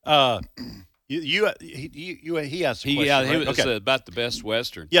 He asked a question. He was about the Best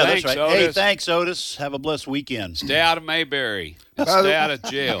Western. Yeah, thanks, that's right. Otis. Hey, thanks, Otis. Have a blessed weekend. Stay out of Mayberry. Stay out of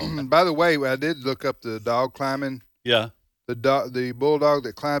jail. By the way, I did look up the dog climbing. Yeah. The bulldog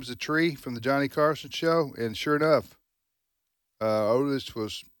that climbs the tree from the Johnny Carson show, and sure enough, Otis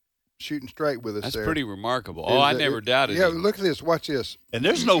was shooting straight with us. That's there. pretty remarkable. I never doubted Yeah, it. look at this. Watch this. And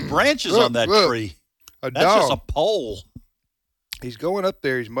there's no branches on that tree. That's dog. just a pole. He's going up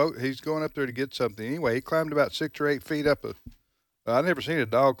there. He's going up there to get something. Anyway, he climbed about 6 or 8 feet up I've never seen a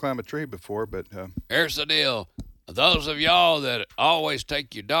dog climb a tree before, but Here's the deal. Those of y'all that always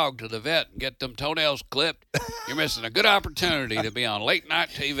take your dog to the vet and get them toenails clipped, you're missing a good opportunity to be on late night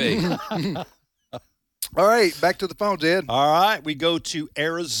TV. All right, back to the phones, Ed. All right, we go to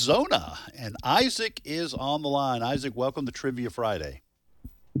Arizona, and Isaac is on the line. Isaac, welcome to Trivia Friday.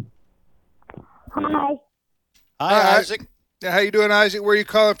 Hi. Hi, Isaac. How you doing, Isaac? Where are you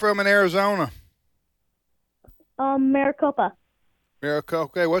calling from in Arizona? Maricopa. Maricopa.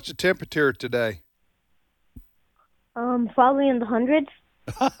 Okay, what's the temperature today? Probably in the hundreds.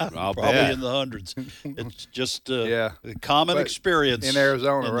 Probably in the hundreds. It's just a common experience in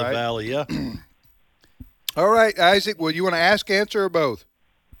Arizona, in right? the valley, yeah. All right, Isaac. Well, you want to ask, answer, or both?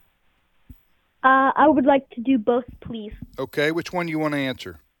 I would like to do both, please. Okay, which one do you want to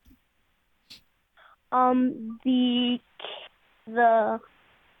answer? The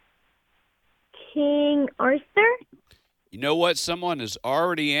King Arthur. You know what? Someone has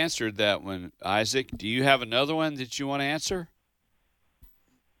already answered that one, Isaac. Do you have another one that you want to answer?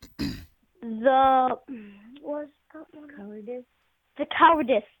 What's that one? Cowardice. The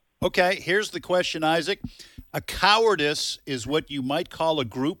cowardice. Okay, here's the question, Isaac. A cowardice is what you might call a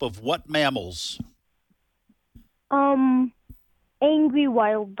group of what mammals? Angry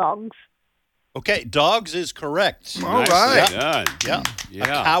wild dogs. Okay, dogs is correct. All right. Done. Yeah.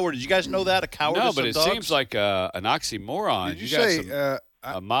 A coward. Did you guys know that? A cowardice No, but of it dogs? seems like an oxymoron. Did you got say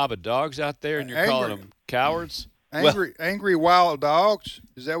a mob of dogs out there, and you're calling them cowards? Angry wild dogs?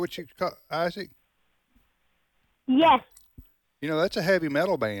 Is that what you call Isaac? Yes. You know, that's a heavy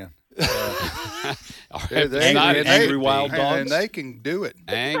metal band. Angry wild dogs? And they can do it.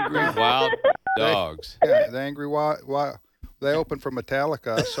 Angry wild dogs. Yeah, the angry wild. They opened for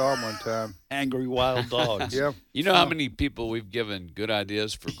Metallica. I saw them one time. Angry wild dogs. Yeah. You know how many people we've given good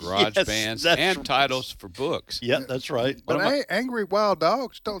ideas for garage bands and titles for books? Yeah, that's right. But Angry Wild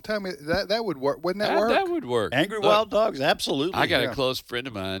Dogs, don't tell me that would work. Wouldn't that work? That would work. Angry Wild Dogs, absolutely. I got a close friend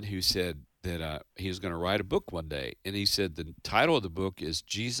of mine who said that he was going to write a book one day, and he said the title of the book is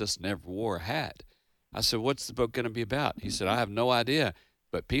Jesus Never Wore a Hat. I said, what's the book going to be about? He said, I have no idea.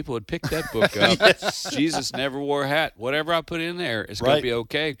 But people would pick that book up. Yes. Jesus Never Wore a Hat. Whatever I put in there, it's going to be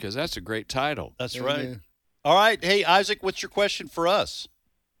okay because that's a great title. That's right. All right. Hey, Isaac, what's your question for us?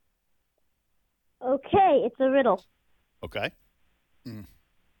 Okay, it's a riddle. Okay.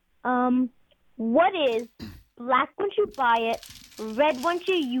 What is black once you buy it, red once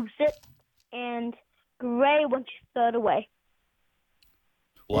you use it, and gray once you throw it away?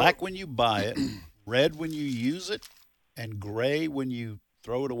 Black when you buy it, red when you use it, and gray when you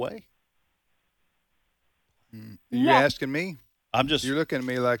throw it away? You're asking me? You're looking at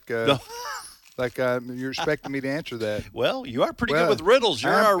me like you're expecting me to answer that. Well, you are pretty good with riddles.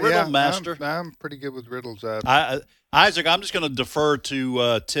 You're our riddle master. I'm pretty good with riddles. Isaac, I'm just going to defer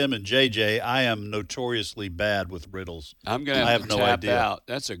to Tim and JJ. I am notoriously bad with riddles. I'm going to have no tap idea. out.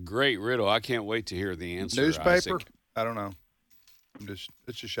 That's a great riddle. I can't wait to hear the answer. Newspaper? Isaac. I don't know.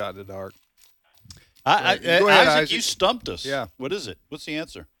 It's a shot in the dark. Go ahead, Isaac, you stumped us. Yeah. What is it? What's the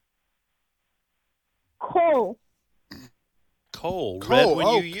answer? Coal. Coal. Red when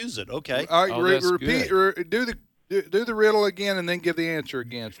you use it. Okay. All right, repeat. Do the riddle again, and then give the answer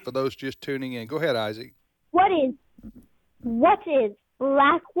again for those just tuning in. Go ahead, Isaac. What is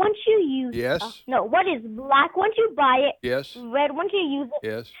black once you use it? Yes. What is black once you buy it? Yes. Red once you use it?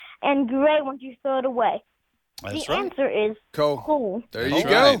 Yes. And gray once you throw it away? That's the answer is coal. There you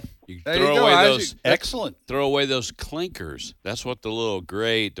go. There you go, Isaac. Excellent. Throw away those clinkers. That's what the little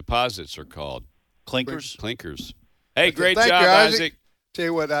gray deposits are called. Clinkers? Clinkers. Hey, great Thank job, you, Isaac. Tell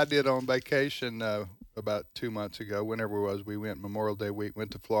you what I did on vacation about 2 months ago. Whenever it was, we went Memorial Day week. Went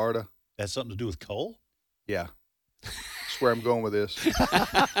to Florida. Has something to do with coal? Yeah. That's where I'm going with this.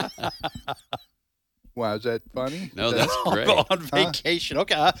 Why, is that funny? No, that's great. On vacation.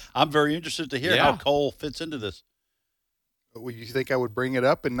 Okay, I'm very interested to hear how Cole fits into this. Well, you think I would bring it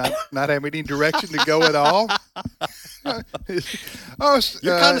up and not have any direction to go at all?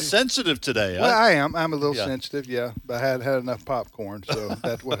 You're kind of sensitive today. Well, I am. I'm a little sensitive, yeah. But I had enough popcorn, so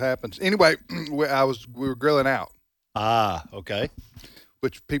that's what happens. Anyway, we were grilling out. Ah, okay.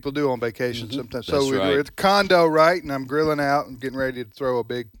 Which people do on vacation sometimes. That's So we were at the condo, right? And I'm grilling out and getting ready to throw a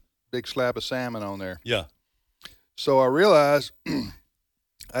big slab of salmon on there. Yeah. So I realized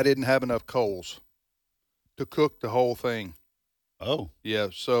I didn't have enough coals to cook the whole thing. Oh. Yeah,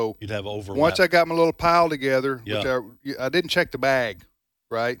 so you'd have overlap. Once I got my little pile together, which I didn't check the bag,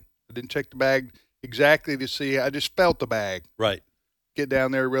 right? I didn't check the bag exactly to see. I just felt the bag. Right. Get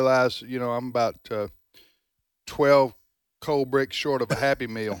down there, realize, I'm about 12 coal bricks short of a Happy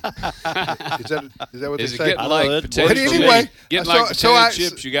Meal. Is that what they say? Getting like potato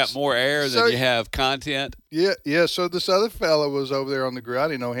chips, you got more air than you have content? Yeah. So this other fella was over there on the grill. I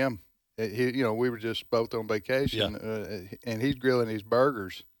didn't know him. We were just both on vacation, and he's grilling his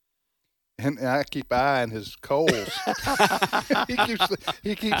burgers, and I keep eyeing his coals.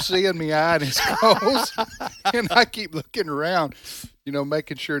 he keeps seeing me eyeing his coals, and I keep looking around,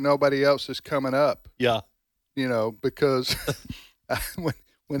 making sure nobody else is coming up. Yeah, because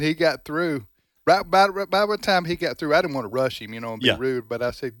when he got through, by the time he got through, I didn't want to rush him, and be rude, but I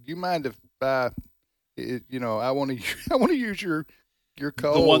said, "Do you mind if I want to use your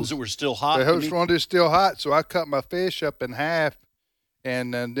coals, the ones that were still hot." The ones that were still hot, so I cut my fish up in half,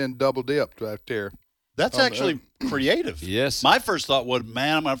 and then double dipped right there. That's actually creative. Yes. My first thought was,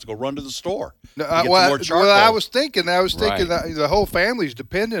 man, I'm gonna have to go run to the store. No, to get some more charcoal. I was thinking that the whole family's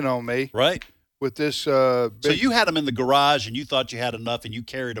depending on me. Right. With this, so you had them in the garage, and you thought you had enough, and you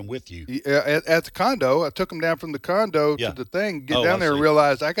carried them with you. At the condo, I took them down from the condo to the thing. Get down there and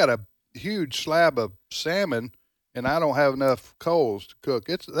realized I got a huge slab of salmon. And I don't have enough coals to cook.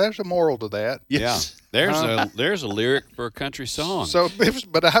 There's a moral to that. Yes. Yeah, there's a lyric for a country song. So,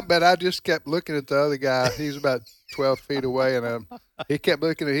 but I just kept looking at the other guy. He's about 12 feet away, and he kept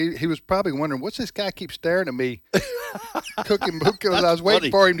looking at. He was probably wondering, what's this guy keep staring at me, cooking? Because I was waiting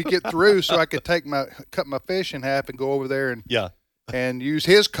for him to get through so I could cut my fish in half and go over there and use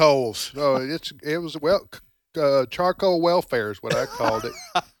his coals. So it was charcoal welfare is what I called it.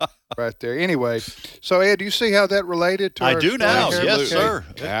 Right there. Anyway, so Ed, do you see how that related to I our do now. story? Yes, Okay. sir.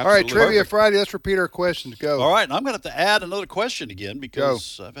 All right, Trivia Friday. Let's repeat our questions. Go. All right, and I'm going to have to add another question again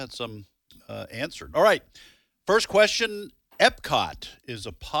because I've had some answered. All right, first question. Epcot is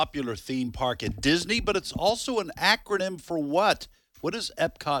a popular theme park at Disney, but it's also an acronym for what? What does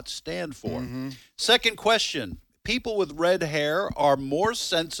Epcot stand for? Second question. People with red hair are more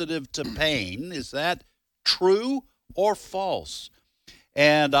sensitive to pain. Is that true or false?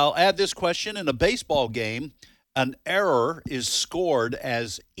 And I'll add this question. In a baseball game, an error is scored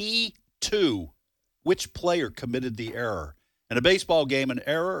as E2. Which player committed the error? In a baseball game, an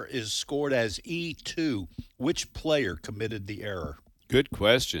error is scored as E2. Which player committed the error? Good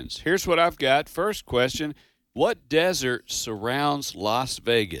questions. Here's what I've got. First question, what desert surrounds Las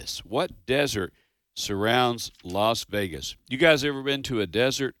Vegas? What desert surrounds Las Vegas? You guys ever been to a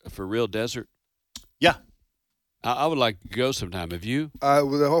desert, for real desert? Yeah. I would like to go sometime. Have you?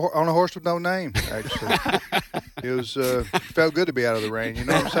 On a horse with no name, actually. It was felt good to be out of the rain. You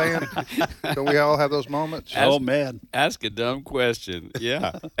know what I'm saying? Don't we all have those moments? Ask a dumb question.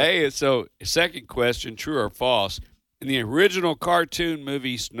 Yeah. Hey, so second question, true or false? In the original cartoon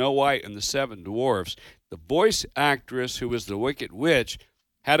movie Snow White and the Seven Dwarfs, the voice actress who was the Wicked Witch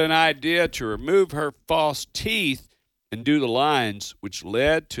had an idea to remove her false teeth and do the lines, which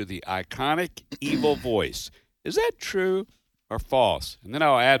led to the iconic evil voice. Is that true or false? And then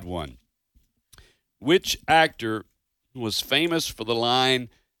I'll add one. Which actor was famous for the line,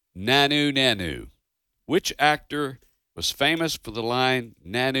 Nanu, Nanu? Which actor was famous for the line,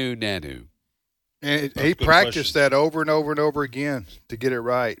 Nanu, Nanu? And he practiced that over and over and over again to get it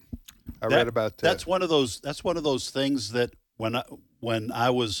right. I read about that. That's one of those things that when I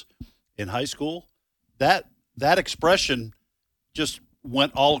was in high school, that expression just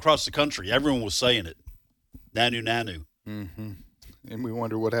went all across the country. Everyone was saying it. Nanu, Nanu. Mm-hmm. And we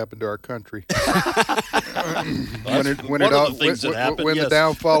wonder what happened to our country. When the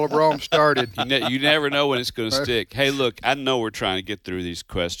downfall of Rome started. You never know when it's going to stick. Hey, look, I know we're trying to get through these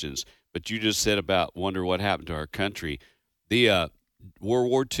questions, but you just said about wonder what happened to our country. The World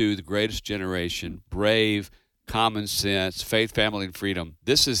War II, the greatest generation, brave, common sense, faith, family, and freedom.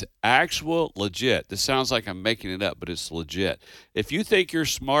 This is actual legit. This sounds like I'm making it up, but it's legit. If you think you're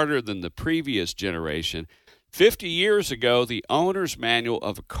smarter than the previous generation, 50 years ago, the owner's manual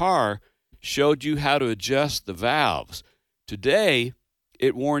of a car showed you how to adjust the valves. Today,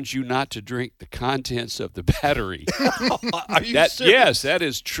 it warns you not to drink the contents of the battery. Are you serious? Yes, that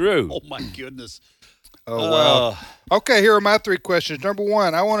is true. Oh, my goodness. Oh, wow. Okay, here are my 3 questions. Number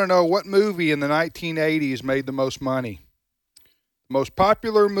 1, I want to know what movie in the 1980s made the most money? Most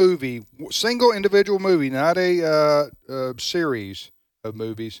popular movie, single individual movie, not a series of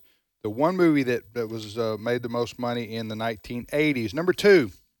movies. The one movie that was made the most money in the 1980s. Number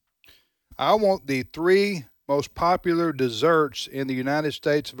 2, I want the 3 most popular desserts in the United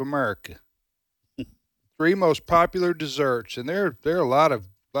States of America. 3 most popular desserts, and there are a lot of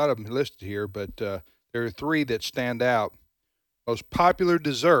them listed here, but there are 3 that stand out. Most popular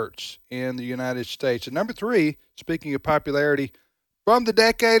desserts in the United States. And number 3, speaking of popularity, from the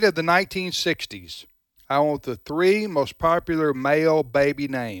decade of the 1960s, I want the 3 most popular male baby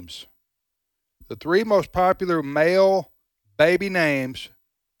names. The 3 most popular male baby names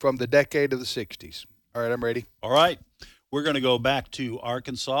from the decade of the 60s. All right, I'm ready. All right. We're going to go back to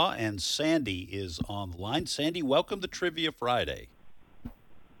Arkansas, and Sandy is on the line. Sandy, welcome to Trivia Friday.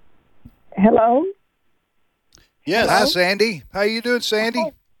 Hello? Yes. Hi, Sandy. How you doing, Sandy?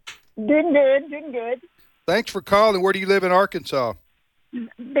 Doing good. Thanks for calling. Where do you live in Arkansas?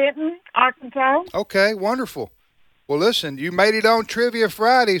 Benton, Arkansas. Okay, wonderful. Well, listen, you made it on Trivia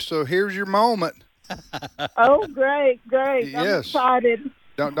Friday, so here's your moment. Oh, great. Yes. I'm excited.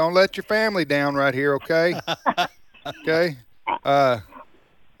 Don't let your family down right here, okay? Okay.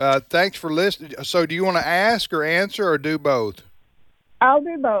 Thanks for listening. So, do you want to ask or answer or do both? I'll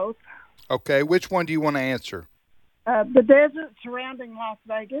do both. Okay. Which one do you want to answer? The desert surrounding Las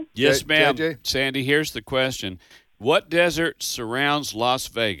Vegas. Yes, ma'am. JJ? Sandy, here's the question. What desert surrounds Las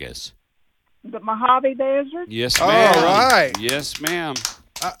Vegas? The Mojave Desert. Yes, All ma'am. right. Yes, ma'am.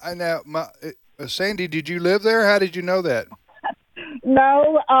 Now, Sandy, did you live there? How did you know that?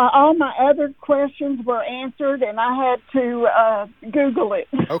 No, all my other questions were answered, and I had to Google it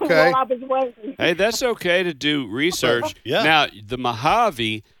Okay. while I was waiting. Hey, that's okay to do research. Yeah. Now, the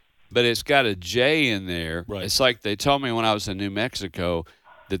Mojave, but it's got a J in there. Right. It's like they told me when I was in New Mexico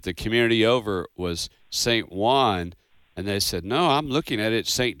that the community over was St. Juan, and they said, no, I'm looking at it,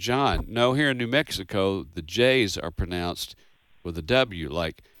 St. John. No, here in New Mexico, the J's are pronounced with a W,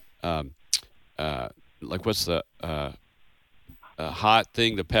 like what's the hot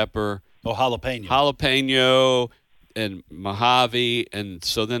thing, the pepper? Oh, jalapeno. Jalapeno and Mojave. And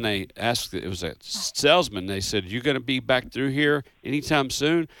so then they asked, it was a salesman, they said, you going to be back through here anytime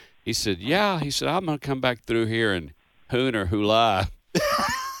soon? He said, yeah. He said, I'm going to come back through here and hoon or hula.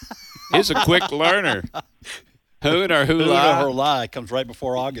 He's a quick learner. Hoon or hula. Hoon or hula comes right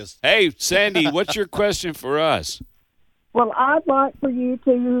before August. Hey, Sandy, what's your question for us? Well, I'd like for you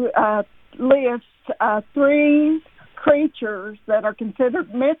to list 3 creatures that are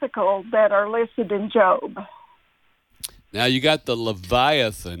considered mythical that are listed in Job. Now, you got the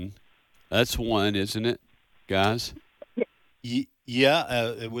Leviathan. That's one, isn't it, guys?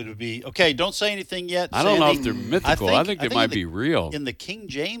 Yeah, it would be. Okay, don't say anything yet, I don't know Sandy. if they're mythical. I think they might be real. In the King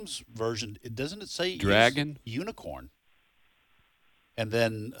James version, doesn't it say dragon? Unicorn. And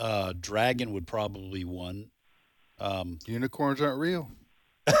then dragon would probably be one. Unicorns aren't real.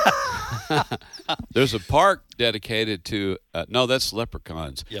 There's a park dedicated to no, that's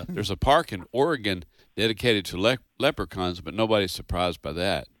leprechauns. Yeah. There's a park in Oregon dedicated to leprechauns, but nobody's surprised by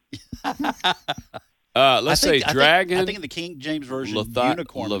that. Let's say dragon. I think in the King James version,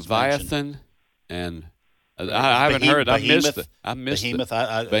 unicorn Leviathan, and I haven't heard. I missed it.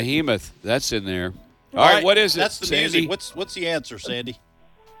 Behemoth. Behemoth. That's in there. All right, what is it, That's the Sandy? music. What's the answer, Sandy?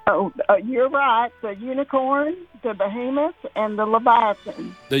 Oh, you're right. The unicorn, the behemoth, and the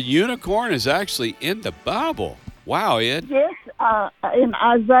Leviathan. The unicorn is actually in the Bible. Wow, Ed. Yes, in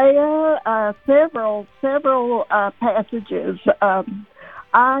Isaiah, several passages.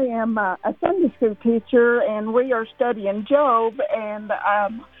 I am a Sunday school teacher, and we are studying Job, and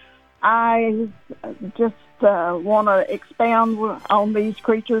I just want to expound on these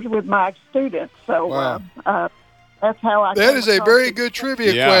creatures with my students. So Wow. that's how I. That is a very good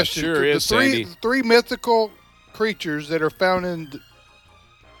trivia question. Sure is, Sandy. The 3 mythical creatures that are found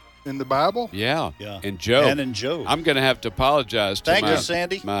in the Bible. Yeah. Yeah. And Job. And in Job. I'm going to have to apologize to Thank you,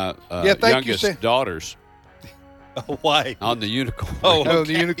 Sandy. my thank you, youngest daughters. Why? On the unicorn. Oh, No,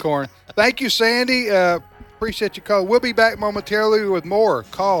 the unicorn. Thank you, Sandy. Appreciate your call. We'll be back momentarily with more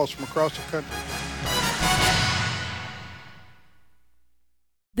calls from across the country.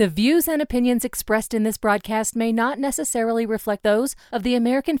 The views and opinions expressed in this broadcast may not necessarily reflect those of the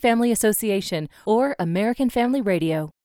American Family Association or American Family Radio.